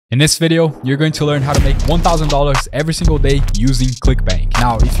In this video, you're going to learn how to make $1,000 every single day using Clickbank.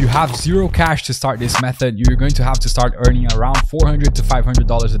 Now, if you have zero cash to start this method, you're going to have to start earning around $400 to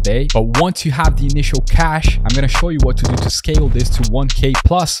 $500 a day. But once you have the initial cash, I'm going to show you what to do to scale this to 1K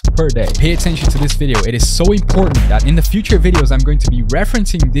plus per day. Pay attention to this video. It is so important that in the future videos, I'm going to be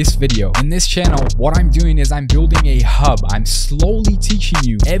referencing this video. In this channel, what I'm doing is I'm building a hub. I'm slowly teaching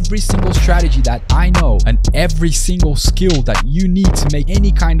you every single strategy that I know and every single skill that you need to make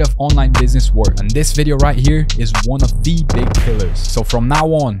any kind of online business work. And this video right here is one of the big pillars. So from now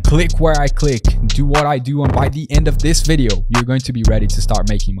on, click where I click, do what I do, and by the end of this video, you're going to be ready to start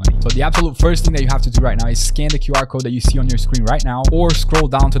making money. So the absolute first thing that you have to do right now is scan the QR code that you see on your screen right now, or scroll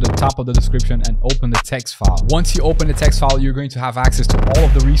down to the top of the description and open the text file. Once you open the text file, you're going to have access to all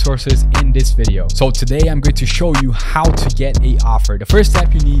of the resources in this video. So today I'm going to show you how to get an offer. The first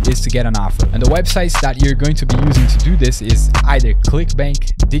step you need is to get an offer. And the websites that you're going to be using to do this is either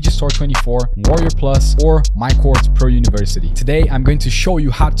Clickbank, Digistore24, Warrior Plus, or My Course Pro University. Today, I'm going to show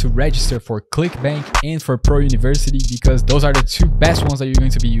you how to register for Clickbank and for Pro University because those are the two best ones that you're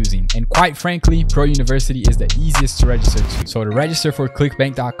going to be using. And quite frankly, Pro University is the easiest to register to. So to register for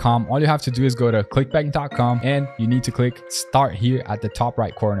clickbank.com, all you have to do is go to clickbank.com and you need to click start here at the top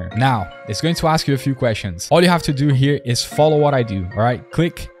right corner. Now, it's going to ask you a few questions. All you have to do here is follow what I do. All right,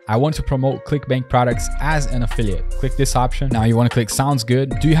 click I want to promote Clickbank products as an affiliate. Click this option. Now you want to click sounds good.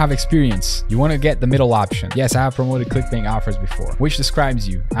 Do you have experience? You want to get the middle option. Yes, I have promoted Clickbank offers before. Which describes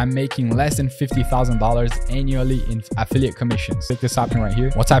you. I'm making less than $50,000 annually in affiliate commissions. Click this option right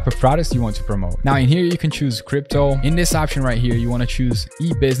here. What type of products do you want to promote? Now in here, you can choose crypto. In this option right here, you want to choose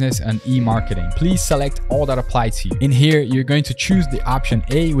e-business and e-marketing. Please select all that apply to you. In here, you're going to choose the option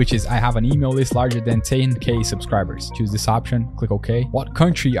A, which is I have an email list larger than 10K subscribers. Choose this option, click OK. What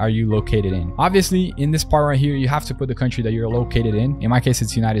country are you located in? Obviously, in this part right here, you have to put the country that you're located in. In my case,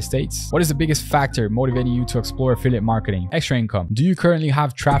 it's United States. What is the biggest factor motivating you to explore affiliate marketing? Extra income. Do you currently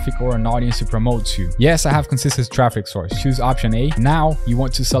have traffic or an audience to promote to? Yes, I have consistent traffic source. Choose option A. Now you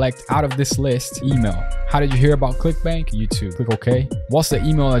want to select out of this list, email. How did you hear about Clickbank? YouTube. Click OK. What's the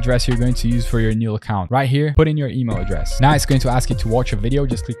email address you're going to use for your new account? Right here, put in your email address. Now it's going to ask you to watch a video.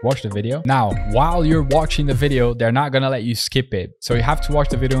 Just click watch the video. Now, while you're watching the video, they're not going to let you skip it. So you have to watch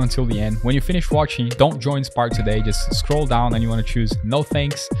the video until the end. When you finish watching, don't join Spark today. Just scroll down and you want to choose no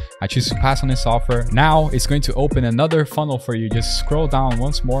thanks. I choose to pass on this offer. Now it's going to open another funnel for you. Just scroll down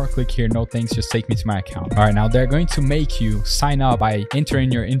once more, click here, no thanks, just take me to my account. All right, now they're going to make you sign up by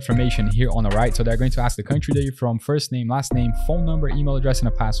entering your information here on the right. So they're going to ask the country that you're from, first name, last name, phone number, email address, and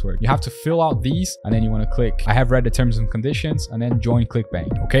a password. You have to fill out these and then you want to click I have read the terms and conditions and then join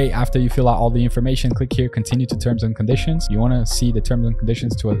Clickbank. Okay, after you fill out all the information, click here, continue to terms and conditions. You want to see the terms and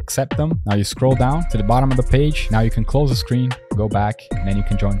conditions to accept them. Now you scroll down to the bottom of the page. Now you can close the screen, go back, and then you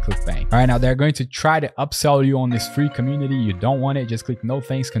can join Clickbank. All right, now they're going to try to upsell you on this free community. You don't want it. Just click no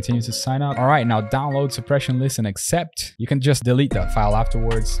thanks, continue to sign up. All right, now download suppression list and accept. You can just delete that file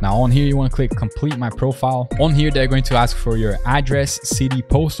afterwards. Now on here, you want to click complete my profile. On here, they're going to ask for your address, city,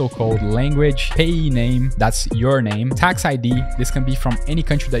 postal code, language, payee name, that's your name, tax ID. This can be from any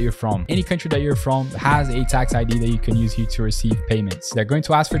country that you're from. Any country that you're from has a tax ID that you can use here to receive payments. They're going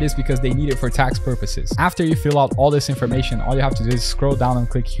to ask for this because they need it for tax purposes. After you fill out all this information, all you have to do is scroll down and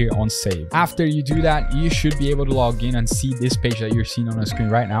click here on save. After you do that, you should be able to log in and see this page that you're seeing on the screen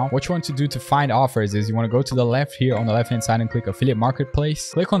right now. What you want to do to find offers is you want to go to the left here on the left hand side and click affiliate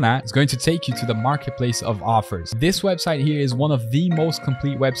marketplace. Click on that. It's going to take you to the marketplace of offers. This website here is one of the most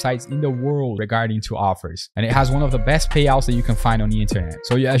complete websites in the world regarding to offers, and it has one of the best payouts that you can find on the internet.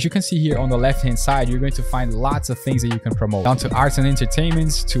 So as you can see here on the left hand side, you're going to find lots of things that you can promote, down to arts and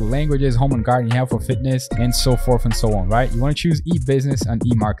entertainments, to languages, home and garden, health or fitness, and so forth and so on, right? You want to choose e-business and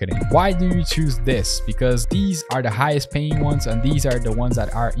e-marketing. Why do you choose this? Because these are the highest paying ones and these are the ones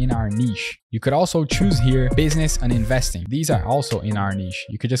that are in our niche. You could also choose here business and investing. These are also in our niche.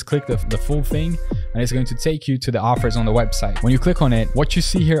 You could just click the full thing and it's going to take you to the offers on the website. When you click on it, what you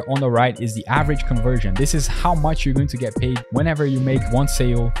see here on the right is the average conversion. This is how much you're going to get paid whenever you make one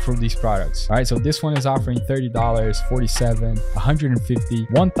sale for these products. All right, so this one is offering $30, $47, $150,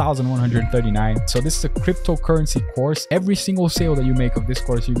 $1,139. So this is a cryptocurrency course. Every single sale that you make of this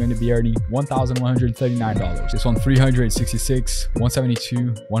course, you're going to be earning $1,139. This one, $366,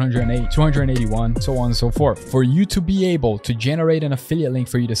 $172, $108, $281, so on and so forth. For you to be able to generate an affiliate link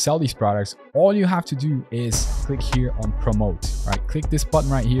for you to sell these products, all you have to do is click here on promote. All right, click this button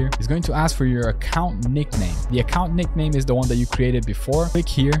right here. It's going to ask for your account nickname. The account nickname is the one that you created before. Click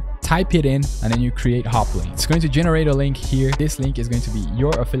here, type it in, and then you create hop link. It's going to generate a link here. This link is going to be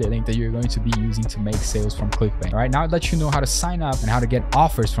your affiliate link that you're going to be using to make sales from Clickbank. All right, now that you know how to sign up and how to get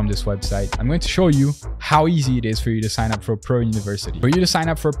offers from this website, I'm going to show you how easy it is for you to sign up for a pro university. For you to sign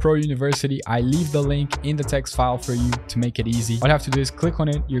up for a pro university, I leave the link in the text file for you to make it easy. All you have to do is click on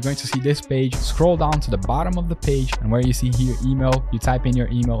it. You're going to see this page. Scroll down to the bottom of the page, and where you see here email, you type in your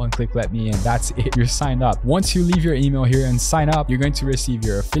email and click let me in. That's it. You're signed up. Once you leave your email here and sign up, you're going to receive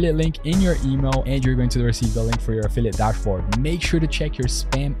your affiliate link in your email, and you're going to receive the link for your affiliate dashboard. Make sure to check your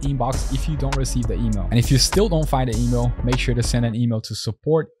spam inbox if you don't receive the email. And if you still don't find the email, make sure to send an email to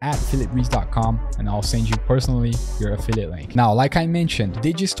support@philipereis.com, and I'll send you personally your affiliate link. Now, like I mentioned,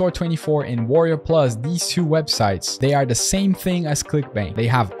 Digistore24 and Warrior Plus, these two websites, they are the same thing as Clickbank. They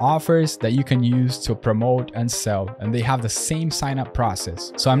have offers that you can use to promote and sell, and they have the same sign up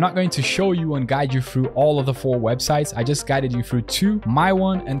process. So I'm not going to show you and guide you through all of the 4 websites. I just guided you through 2, my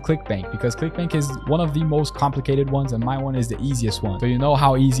one and Clickbank, because Clickbank is one of the most complicated ones and my one is the easiest one. So you know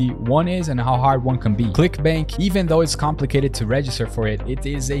how easy one is and how hard one can be. Clickbank, even though it's complicated to register for it, it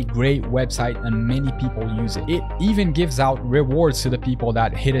is a great website and many people use it. It even gives out rewards to the people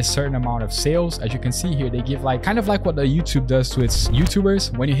that hit a certain amount of sales. As you can see here, they give like kind of like what the YouTube does to its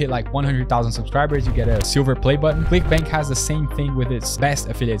YouTubers. When you hit like 100,000 subscribers, you get a silver play button. Clickbank has the same thing with its best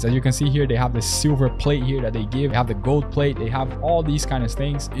affiliates. As you can see here, they have the silver plate here that they give. They have the gold plate. They have all these kind of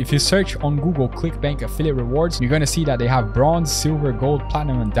things. If you search on Google Clickbank affiliate rewards, you're going to see that they have bronze, silver, gold,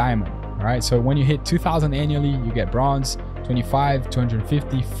 platinum, and diamond. All right, so when you hit 2,000 annually, you get bronze, 25,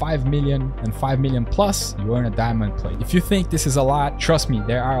 250, 5 million, and 5 million plus, you earn a diamond plate. If you think this is a lot, trust me,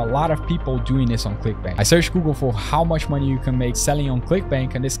 there are a lot of people doing this on Clickbank. I searched Google for how much money you can make selling on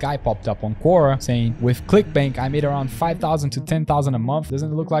Clickbank, and this guy popped up on Quora saying, with Clickbank, I made around 5,000 to 10,000 a month.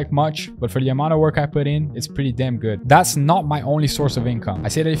 Doesn't look like much, but for the amount of work I put in, it's pretty damn good. That's not my only source of income. I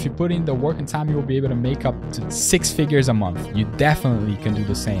say that if you put in the work and time, you will be able to make up to 6 figures a month. You definitely can do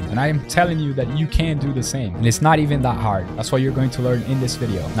the same. And I am telling you that you can do the same. And it's not even that hard. That's what you're going to learn in this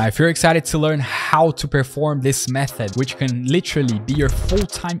video. Now, if you're excited to learn how to perform this method, which can literally be your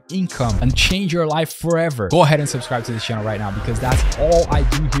full-time income and change your life forever, go ahead and subscribe to this channel right now, because that's all I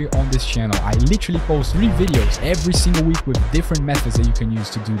do here on this channel. I literally post 3 videos every single week with different methods that you can use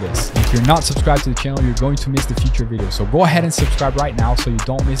to do this. If you're not subscribed to the channel, you're going to miss the future videos. So go ahead and subscribe right now so you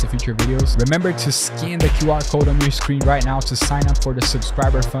don't miss the future videos. Remember to scan the QR code on your screen right now to sign up for the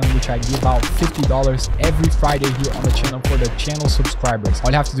subscriber fund, which I give out $50 every Friday here on the channel for the channel subscribers.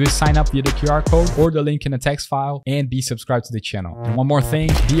 All you have to do is sign up via the QR code or the link in the text file and be subscribed to the channel. And one more thing,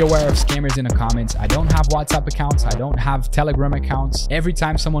 be aware of scammers in the comments. I don't have WhatsApp accounts. I don't have Telegram accounts. Every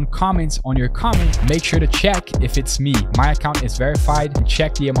time someone comments on your comment, make sure to check if it's me. My account is verified, and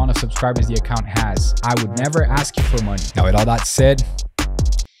check the amount of subscribers the account has. I would never ask you for money. Now, with all that said,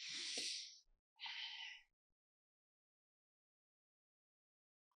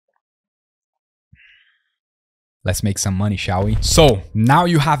 let's make some money, shall we? So now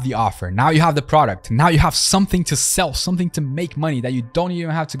you have the offer. Now you have the product. Now you have something to sell, something to make money that you don't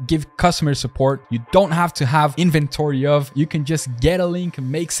even have to give customer support. You don't have to have inventory of. You can just get a link,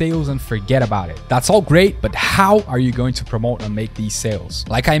 make sales, and forget about it. That's all great, but how are you going to promote and make these sales?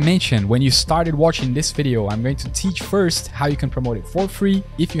 Like I mentioned, when you started watching this video, I'm going to teach first how you can promote it for free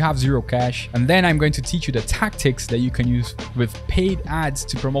if you have 0 cash. And then I'm going to teach you the tactics that you can use with paid ads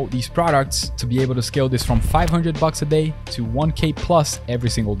to promote these products to be able to scale this from 500 bucks a day to 1K plus every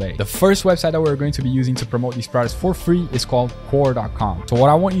single day. The first website that we're going to be using to promote these products for free is called Quora.com. So what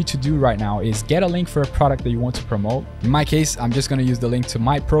I want you to do right now is get a link for a product that you want to promote. In my case, I'm just going to use the link to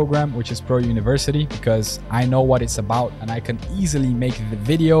my program, which is Pro University, because I know what it's about and I can easily make the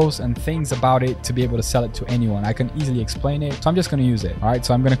videos and things about it to be able to sell it to anyone. I can easily explain it. So I'm just going to use it. All right.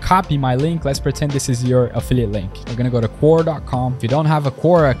 So I'm going to copy my link. Let's pretend this is your affiliate link. We're going to go to Quora.com. If you don't have a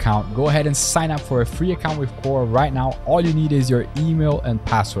Quora account, go ahead and sign up for a free account with Quora right now. All you need is your email and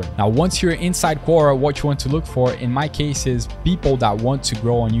password. Now, once you're inside Quora, what you want to look for, in my case, is people that want to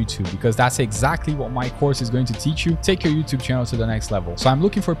grow on YouTube, because that's exactly what my course is going to teach you. Take your YouTube channel to the next level. So I'm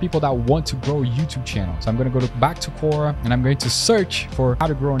looking for people that want to grow a YouTube channel. So I'm going to go back to Quora and I'm going to search for how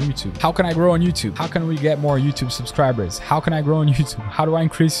to grow on YouTube. How can I grow on YouTube? How can we get more YouTube subscribers? How can I grow on YouTube? How do I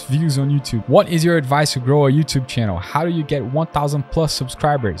increase views on YouTube? What is your advice to grow a YouTube channel? How do you get 1,000 plus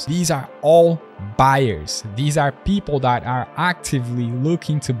subscribers? These are all buyers. These are people that are actively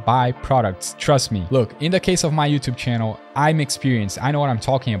looking to buy products. Trust me. Look, in the case of my YouTube channel, I'm experienced. I know what I'm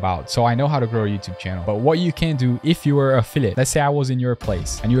talking about. So I know how to grow a YouTube channel. But what you can do if you were an affiliate, let's say I was in your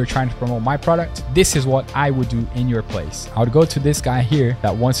place and you were trying to promote my product, this is what I would do in your place. I would go to this guy here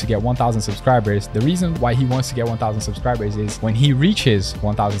that wants to get 1,000 subscribers. The reason why he wants to get 1,000 subscribers is when he reaches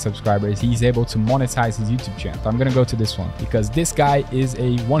 1,000 subscribers, he's able to monetize his YouTube channel. So I'm going to go to this one because this guy is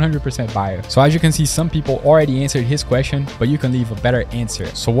a 100% buyer. So as you can see, some people already answered his question, but you can leave a better answer.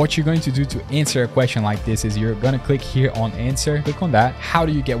 So what you're going to do to answer a question like this is you're going to click here on answer, click on that. How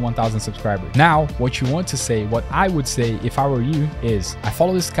do you get 1,000 subscribers? Now, what you want to say, what I would say if I were you is, I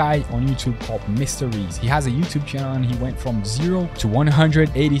follow this guy on YouTube called Mr. Reis. He has a YouTube channel and he went from 0 to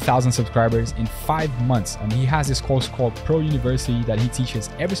 180,000 subscribers in 5 months. And he has this course called Pro University that he teaches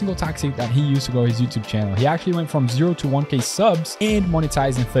every single tactic that he used to grow his YouTube channel. He actually went from 0 to 1K subs and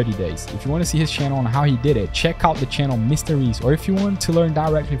monetized in 30 days. If you want to see his channel and how he did it, check out the channel Mr. Reis. Or if you want to learn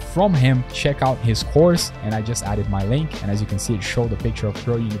directly from him, check out his course. And I just added my link. And as you can see, it showed the picture of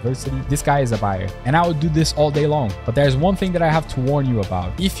Pro University. This guy is a buyer. And I would do this all day long. But there's one thing that I have to warn you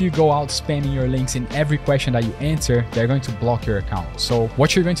about. If you go out spamming your links in every question that you answer, they're going to block your account. So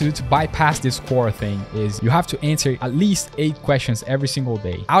what you're going to do to bypass this core thing is you have to answer at least 8 questions every single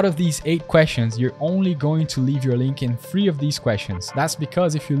day. Out of these 8 questions, you're only going to leave your link in 3 of these questions. That's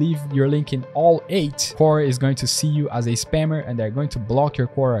because if you leave your link in all 8, Quora is going to see you as a spammer and they're going to block your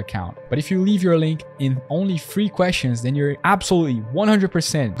Quora account. But if you leave your link in only 3 questions, then you're absolutely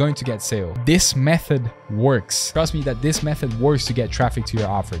 100% going to get sale. This method works. Trust me that this method works to get traffic to your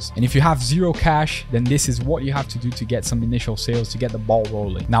offers. And if you have 0 cash, then this is what you have to do to get some initial sales, to get the ball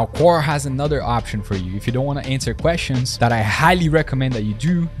rolling. Now, Quora has another option for you. If you don't want to answer questions, that I highly recommend that you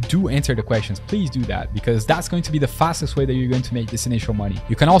do answer the questions. Please do that because that's going to be the fastest way that you're going to make this initial money.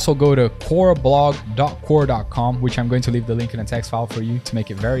 You can also go to quorablog.quora.com, which I'm going to leave the link in a text file for you to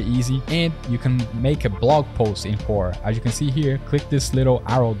make it very easy. And you can make a blog post in Quora. As you can see here, click this little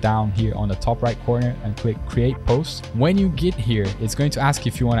arrow down here on the top right corner and click create post. When you get here, it's going to ask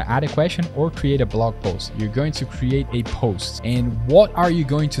if you want to add a question or create a blog post. You're going to create a post. And what are you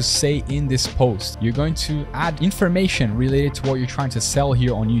going to say in this post? You're going to add information related to what you're trying to sell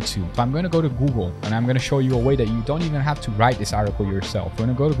here on YouTube. So I'm going to go to Google and I'm going to show you a way that you don't even have to write this article yourself. You're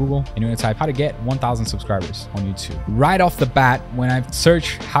going to go to Google and you're going to type how to get 1,000 subscribers on YouTube. Right off the bat, when I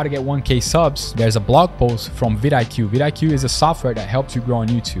search how to get 1K subs, there's a blog post from vidIQ. vidIQ is a software that helps you grow on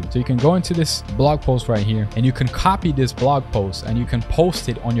YouTube. So you can go into this blog post right here and you can copy this blog post and you can post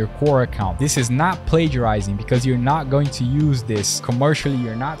it on your Quora account. This is not plagiarizing because you're not going to use this commercially.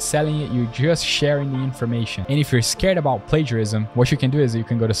 You're not selling it. You're just sharing the information. And if you're scared about plagiarism, what you can do is you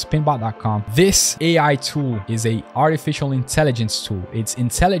can go to spinbot.com. This AI tool is a artificial intelligence tool. It's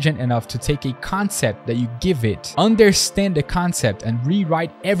intelligent enough to take a concept that you give it, understand the concept and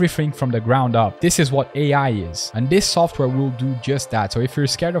rewrite everything from the ground up. This is what AI is. And this software will do just that. So if you're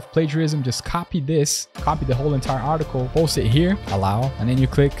scared of plagiarism, just copy this, copy the whole entire article, post it here, allow, and then you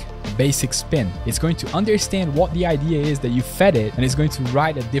click basic spin. It's going to understand what the idea is that you fed it and it's going to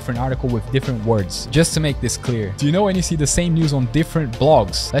write a different article with different words. Just to make this clear, do you know when you see the same news on different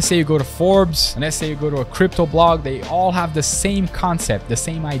blogs? Let's say you go to Forbes and let's say you go to a crypto blog, they all have the same concept, the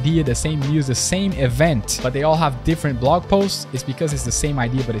same idea, the same news, the same event, but they all have different blog posts. It's because it's the same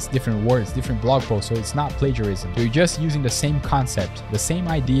idea, but it's different words, different blog posts. So it's not plagiarism. You're just using the same concept, the same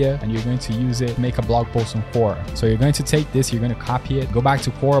idea, and you're going to use it to make a blog post on Quora. So you're going to take this, you're going to copy it, go back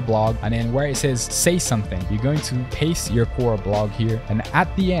to Quora blog, and then where it says say something, you're going to paste your Quora blog here. And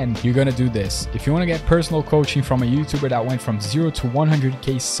at the end, you're going to do this. If you want to get personal coaching from a YouTuber that went from 0 to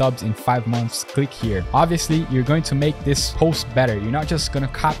 100K subs in 5 months, click here. Obviously, you're going to make this post better. You're not just going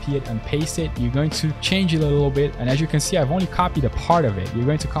to copy it and paste it. You're going to change it a little bit. And as you can see, I've only copied a part of it. You're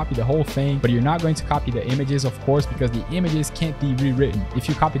going to copy the whole thing, but you're not going to copy the images, of course, because the images can't be rewritten. If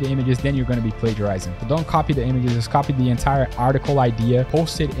you copy the images, then you're going to be plagiarizing. So don't copy the images, just copy the entire article idea,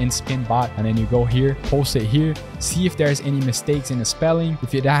 post it in Spinbot, and then you go here, post it here, see if there's any mistakes in the spelling.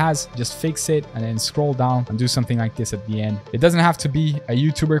 If it has, just fix it and then scroll down and do something like this at the end. It doesn't have to be a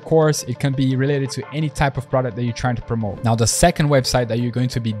YouTuber course. It can be related to any type of product that you're trying to promote. Now, the second website that you're going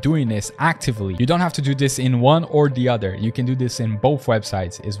to be doing this actively, you don't have to do this in one or the other. You can do this in both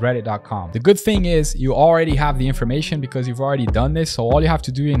websites, is reddit.com. The good thing is you already have the information because you've already done this. So all you have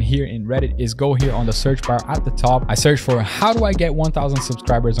to do in here in Reddit is go here on the search bar at the top. I search for how do I get 1,000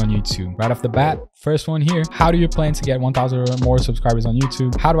 subscribers on YouTube? Right off the bat, first one here, how do you plan to get 1,000 or more subscribers on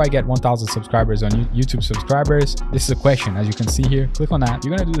YouTube? How do I get 1,000 subscribers on YouTube subscribers? This is a question. As you can see here, click on that.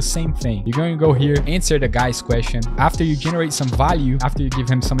 You're going to do the same thing. You're going to go here, answer the guy's question. After you generate some value, after you give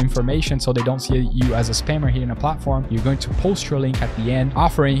him some information so they don't see you as a spammer here in a platform, you're going to post your link at the end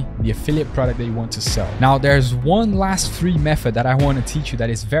offering the affiliate product that you want to sell. Now, there's one last free method that I want to teach you that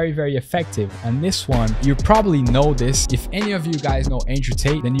is very, very effective. And this one, you probably know this. If any of you guys know Andrew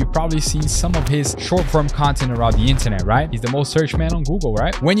Tate, then you've probably seen some of his short form content around the internet, right? He's the most searched man on Google,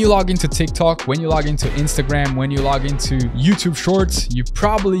 right? When you log into TikTok, when you log into Instagram, when you log into YouTube Shorts, you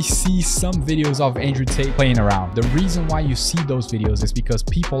probably see some videos of Andrew Tate playing around. The reason why you see those videos is because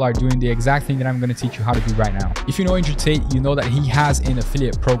people are doing the exact thing that I'm going to teach you how to do right now. If you know Andrew Tate, you know that he has an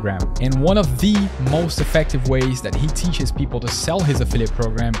affiliate program. And one of the most effective ways that he teaches people to sell his affiliate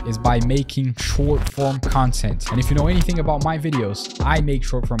program is by making short form content. And if you know anything about my videos, I make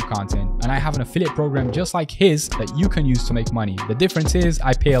short form content and I have an affiliate program just like his that you can use to make money. The difference is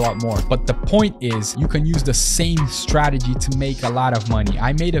I pay a lot more, but the point is you can use the same strategy to make a lot of money.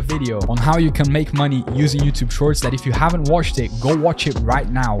 I made a video on how you can make money using YouTube Shorts that if you haven't watched it, go watch it right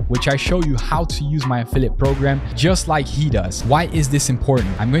now, which I show you how to use my affiliate program just like he does. Why is this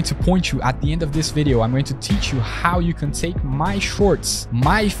important? I'm going to point you at the end of this video. I'm going to teach you how you can take my shorts,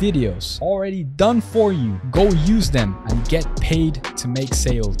 my videos already done for you, go use them and get paid to make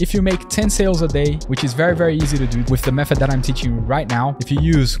sales. If you make 10 sales a day, which is very, very easy to do with the method that I'm teaching you right now, if you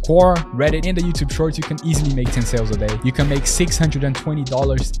use Quora, Reddit, and the YouTube Shorts, you can easily make 10 sales a day. You can make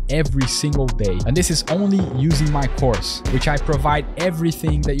 $620 every single day. And this is only using my course, which I provide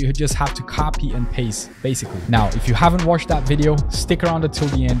everything that you just have to copy and paste, basically. Now, if you haven't watched that video, stick around until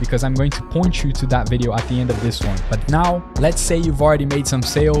the end because I'm going to point you to that video at the end of this one. But now, let's say you've already made some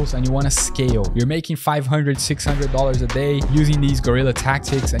sales and you want to scale. You're making $500, $600 a day using these guerrilla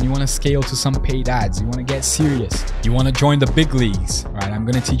tactics and you want to scale to some paid ads. You want to get serious. You want to join the big leagues, right? I'm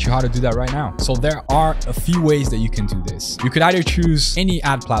going to teach you how to do that right now. So there are a few ways that you can do this. You could either choose any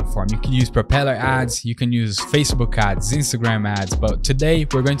ad platform. You can use Propeller ads. You can use Facebook ads, Instagram ads. But today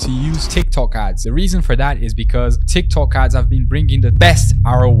we're going to use TikTok ads. The reason for that is because TikTok ads have been bringing the best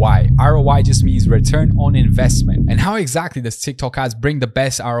ROI. ROI just means return on investment. And how exactly does TikTok ads bring the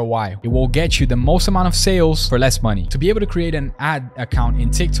best ROI? It will get you the most amount of sales for less money. To be able to create an ad account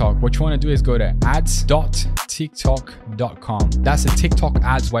in TikTok, what you want to do is go to ads.tiktok.com. That's the TikTok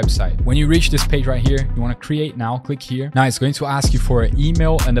ads website. When you reach this page right here, you want to create now, click here. Now it's going to ask you for an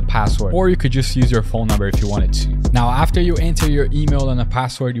email and a password, or you could just use your phone number if you wanted to. Now, after you enter your email and a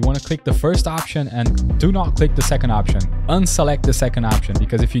password, you want to click the first option and do not click the second option. Unselect the second option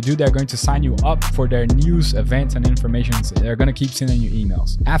because if you do, they're going to sign you up for their news, events, and information. They're going to keep sending you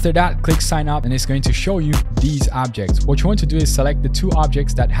emails. After that, click sign up and it's going to show you these objects. What you want to do is select the two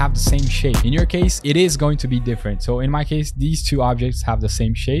objects that have the same shape. In your case, it is going to be different. So in my case, these two objects have the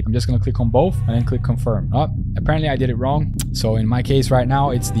same shape. I'm just going to click on both and then click confirm. Oh, apparently I did it wrong. So in my case right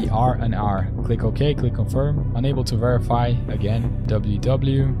now, it's the R and R. Click OK, click confirm. Unable to verify again.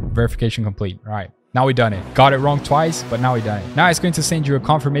 WW, verification complete. All right. Now we done it. Got it wrong twice, but now we done it. Now it's going to send you a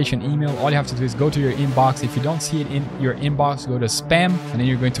confirmation email. All you have to do is go to your inbox. If you don't see it in your inbox, go to spam, and then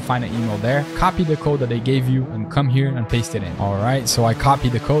you're going to find an email there. Copy the code that they gave you and come here and paste it in. All right, so I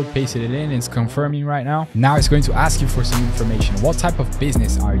copied the code, pasted it in. It's confirming right now. Now it's going to ask you for some information. What type of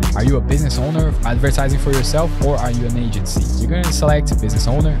business are you? Are you a business owner advertising for yourself, or are you an agency? You're going to select business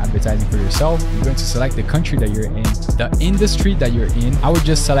owner advertising for yourself. You're going to select the country that you're in, the industry that you're in. I would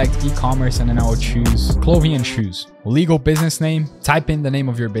just select e-commerce, and then I would choose clothing and shoes. Legal business name, type in the name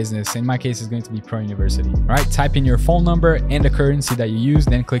of your business. In my case, it's going to be Pro University. All right, type in your phone number and the currency that you use,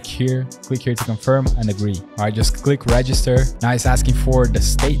 then click here to confirm and agree. All right, just click register. Now it's asking for the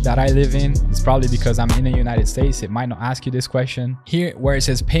state that I live in. It's probably because I'm in the United States. It might not ask you this question. Here, where it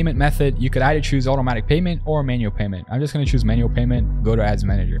says payment method, you could either choose automatic payment or manual payment. I'm just going to choose manual payment, go to Ads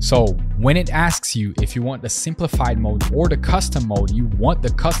Manager. So when it asks you if you want the simplified mode or the custom mode, you want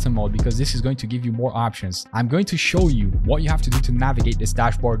the custom mode because this is going to give you more options. I'm going to show you what you have to do to navigate this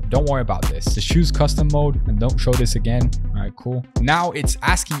dashboard. Don't worry about this. Just choose custom mode and don't show this again. All right, cool. Now it's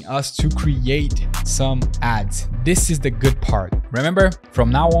asking us to create some ads. This is the good part. Remember,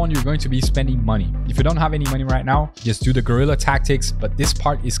 from now on, you're going to be spending money. If you don't have any money right now, just do the guerrilla tactics, but this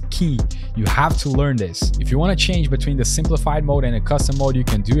part is key. You have to learn this. If you want to change between the simplified mode and the custom mode, you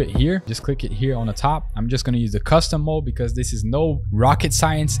can do it here. Just click it here on the top. I'm just going to use the custom mode because this is no rocket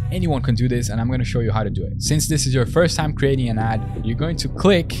science. Anyone can do this, and I'm going to show you how to do it. Since this is your first time creating an ad, you're going to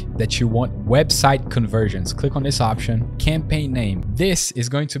click that you want website conversions. Click on this option, campaign name. This is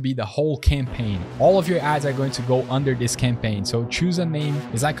going to be the whole campaign. All of your ads are going to go under this campaign. So choose a name.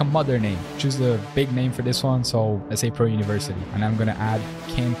 It's like a mother name. Choose the big name for this one. So let's say Pro University, and I'm going to add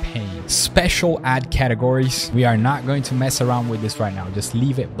campaign. Special ad categories. We are not going to mess around with this right now. Just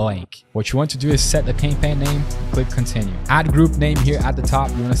leave it blank. What you want to do is set the campaign name, click continue. Ad group name here at the top,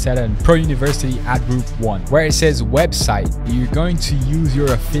 you want to set a Pro University ad group 1. Where it says website, you're going to use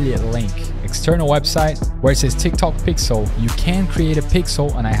your affiliate link. External website, where it says TikTok pixel, you can create a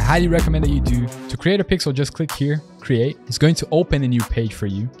pixel, and I highly recommend that you do. To create a pixel, just click here, create. It's going to open a new page for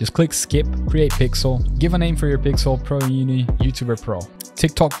you. Just click skip, create pixel, give a name for your pixel, Pro Uni, YouTuber Pro.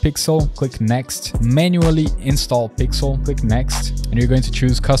 TikTok pixel, click next. Manually install pixel, click next, and you're going to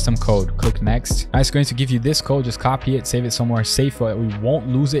choose custom code, click next. Now it's going to give you this code. Just copy it, save it somewhere safe so that we won't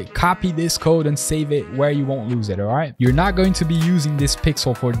lose it. Copy this code and save it where you won't lose it. All right, you're not going to be using this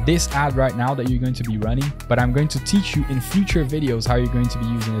pixel for this ad right now that you're going to be running, but I'm going to teach you in future videos how you're going to be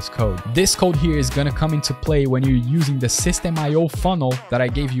using this code. This code here is going to come into play when you're using the System.io funnel that I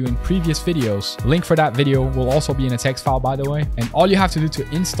gave you in previous videos. Link for that video will also be in a text file, by the way. And all you have to do to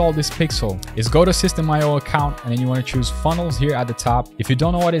install this pixel is go to System.io account, and then you want to choose funnels here at the top. If you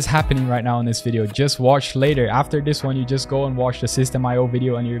don't know what is happening right now in this video, just watch later. After this one, you just go and watch the System.io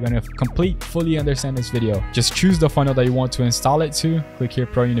video, and you're going to fully understand this video. Just choose the funnel that you want to install it to. Click here,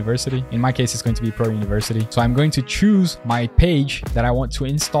 Pro University. In my case, it's going to be Pro University. So I'm going to choose my page that I want to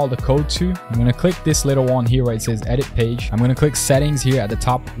install the code to. I'm going to click this little one here where it says edit page. I'm going to click settings here at the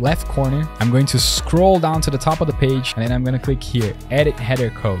top left corner. I'm going to scroll down to the top of the page, and then I'm going to click here, edit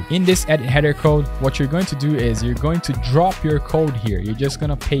header code. In this edit header code, what you're going to do is you're going to drop your code here. You're just going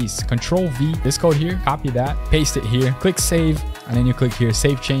to paste Control V, this code here, copy that, paste it here, click save, and then you click here,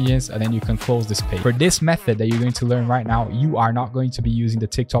 save changes, and then you can close this page. For this method that you're going to learn right now, you are not going to be using the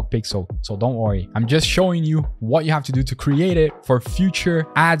TikTok pixel, so don't worry. I'm just showing you what you have to do to create it for future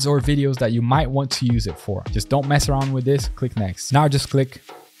ads or videos that you might want to use it for. Just don't mess around with this. Click next. Now just click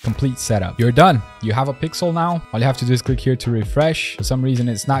complete setup. You're done. You have a pixel now. All you have to do is click here to refresh. For some reason,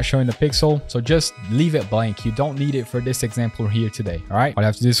 it's not showing the pixel, so just leave it blank. You don't need it for this example here today. All right, all you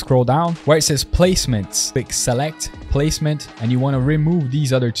have to do is scroll down where it says placements, click select placement, and you want to remove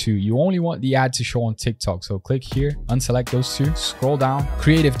these other two. You only want the ad to show on TikTok, so click here, unselect those two, scroll down,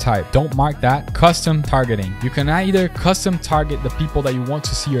 creative type, don't mark that, custom targeting. You can either custom target the people that you want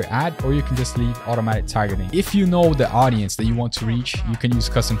to see your ad, or you can just leave automatic targeting. If you know the audience that you want to reach, you can use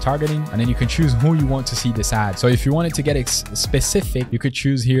custom targeting, and then you can choose who you want to see this ad. So if you wanted to get specific, you could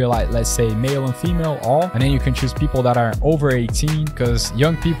choose here, like let's say male and female, all, and then you can choose people that are over 18, because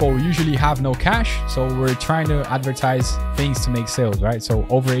young people usually have no cash, so we're trying to advertise things to make sales, right? So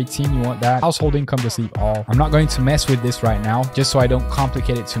over 18, you want that. Household income, just leave all. I'm not going to mess with this right now, just so I don't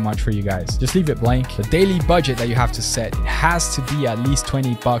complicate it too much for you guys. Just leave it blank. The daily budget that you have to set, it has to be at least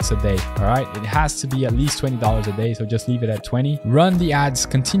 20 bucks a day. All right, it has to be at least $20 a day, so just leave it at 20. Run the ads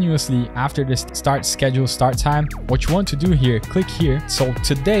continuously after this start time. What you want to do here, click here. So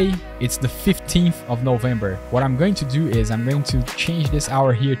today it's the 15th of November. What I'm going to do is I'm going to change this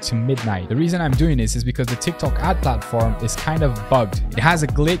hour here to midnight. The reason I'm doing this is because the TikTok ad platform is kind of bugged. It has a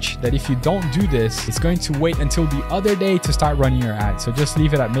glitch that if you don't do this, it's going to wait until the other day to start running your ad. So just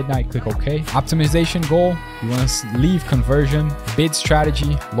leave it at midnight, click OK. Optimization goal, you want to leave conversion, bid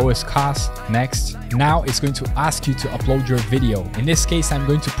strategy, lowest cost, next. Now it's going to ask you to upload your video. In this case, I'm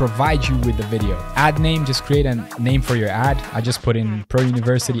going to provide you with the video. Ad name, just create a name for your ad. I just put in Pro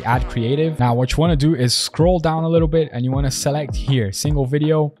University Ad Creative. Now what you want to do is scroll down a little bit, and you want to select here single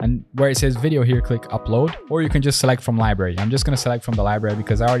video, and where it says video here, click upload, or you can just select from library. I'm just going to select from the library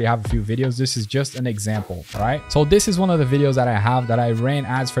because I already have a few videos. This is just an example. All right, so this is one of the videos that I have that I ran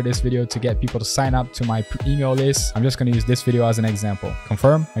ads for this video to get people to sign up to my email list. I'm just going to use this video as an example.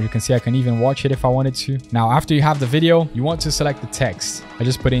 Confirm, and you can see I can even watch it if I wanted to. Now after you have the video, you want to select the text. I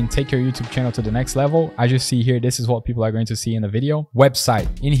just put in take your YouTube channel to the next level. As you see here, this is what people are going to see in the video. Website,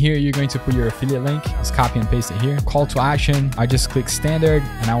 in here you're going to put your affiliate link. Just copy and paste it here. Call to action, I just click standard,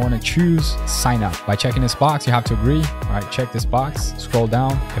 and I want to choose sign up. By checking this box, you have to agree. All right, check this box, scroll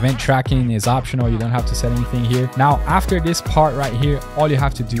down. Event tracking is optional, you don't have to set anything here. Now after this part right here, all you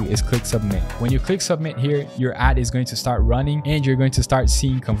have to do is click submit. When you click submit here, your ad is going to start running, and you're going to start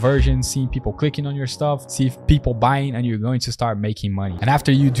seeing conversions, seeing people clicking on your stuff, see people buying, and you're going to start making money. And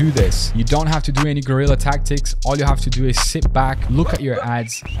after you do this, you don't have to do any guerrilla tactics. All you have to do is sit back, look at your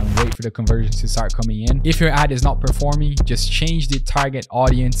ads, and wait for the conversions to start coming in. If your ad is not performing, just change the target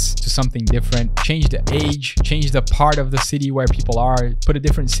audience to something different. Change the age, change the part of the city where people are, put a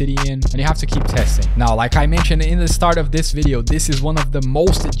different city in, and you have to keep testing. Now, like I mentioned in the start of this video, this is one of the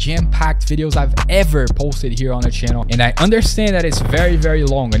most jam-packed videos I've ever posted here on the channel. And I understand that it's very, very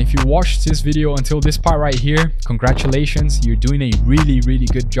long. And if you watched this video until this part right here, congratulations, you're doing a really, really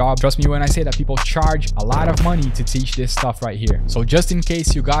good job. Trust me when I say that people charge a lot of money to teach this stuff right here. So just in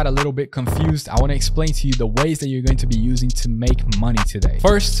case you got a little bit confused, I want to explain to you the ways that you're going to be using to make money today.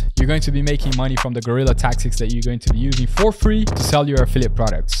 First, you're going to be making money from the guerrilla tactics that you're going to be using for free to sell your affiliate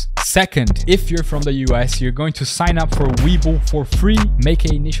products. Second, if you're from the US, you're going to sign up for Webull for free, make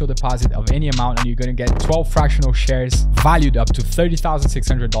an initial deposit of any amount, and you're going to get 12 fractional shares valued up to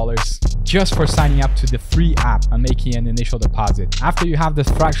 $30,600 just for signing up to the free app and making an initial deposit. After you have the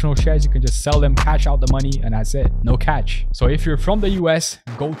fractional shares, you can just sell them, cash out the money, and that's it. No catch. So if you're from the US,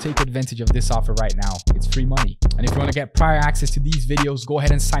 go take advantage of this offer right now. It's free money. And if you want to get prior access to these videos, go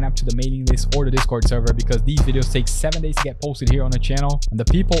ahead and sign up to the mailing list or the Discord server, because these videos take 7 days to get posted here on the channel. And the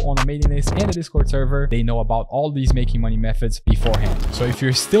people on the mailing list and the Discord server, they know about all these making money methods beforehand. So if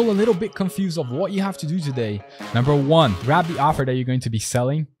you're still a little bit confused of what you have to do today, number one, grab the offer that you're going to be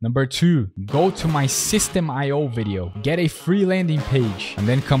selling. Number two, go to my System.io video, get a free landing page, and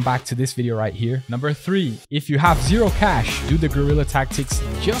then come back to this video right here. Number three, if you have zero cash, do the guerrilla tactics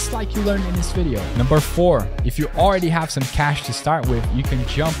just like you learned in this video. Number four, if you already have some cash to start with, you can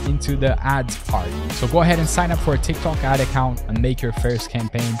jump into the ads part. So go ahead and sign up for a TikTok ad account and make your first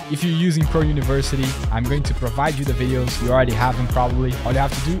campaign. If you're using Pro University, I'm going to provide you the videos. You already have them probably. All you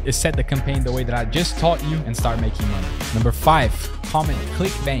have to do is set the campaign the way that I just taught you and start making money. Number five, comment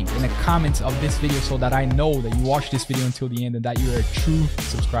ClickBank in the comments of this video so that I know that you watched this video until the end and that you're a true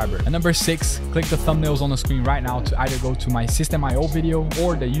subscriber. And number six, click the thumbnails on the screen right now to either go to my System.io video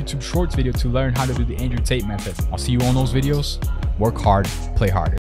or the YouTube Shorts video to learn how to do the Andrew Tate method. I'll see you on those videos. Work hard, play harder.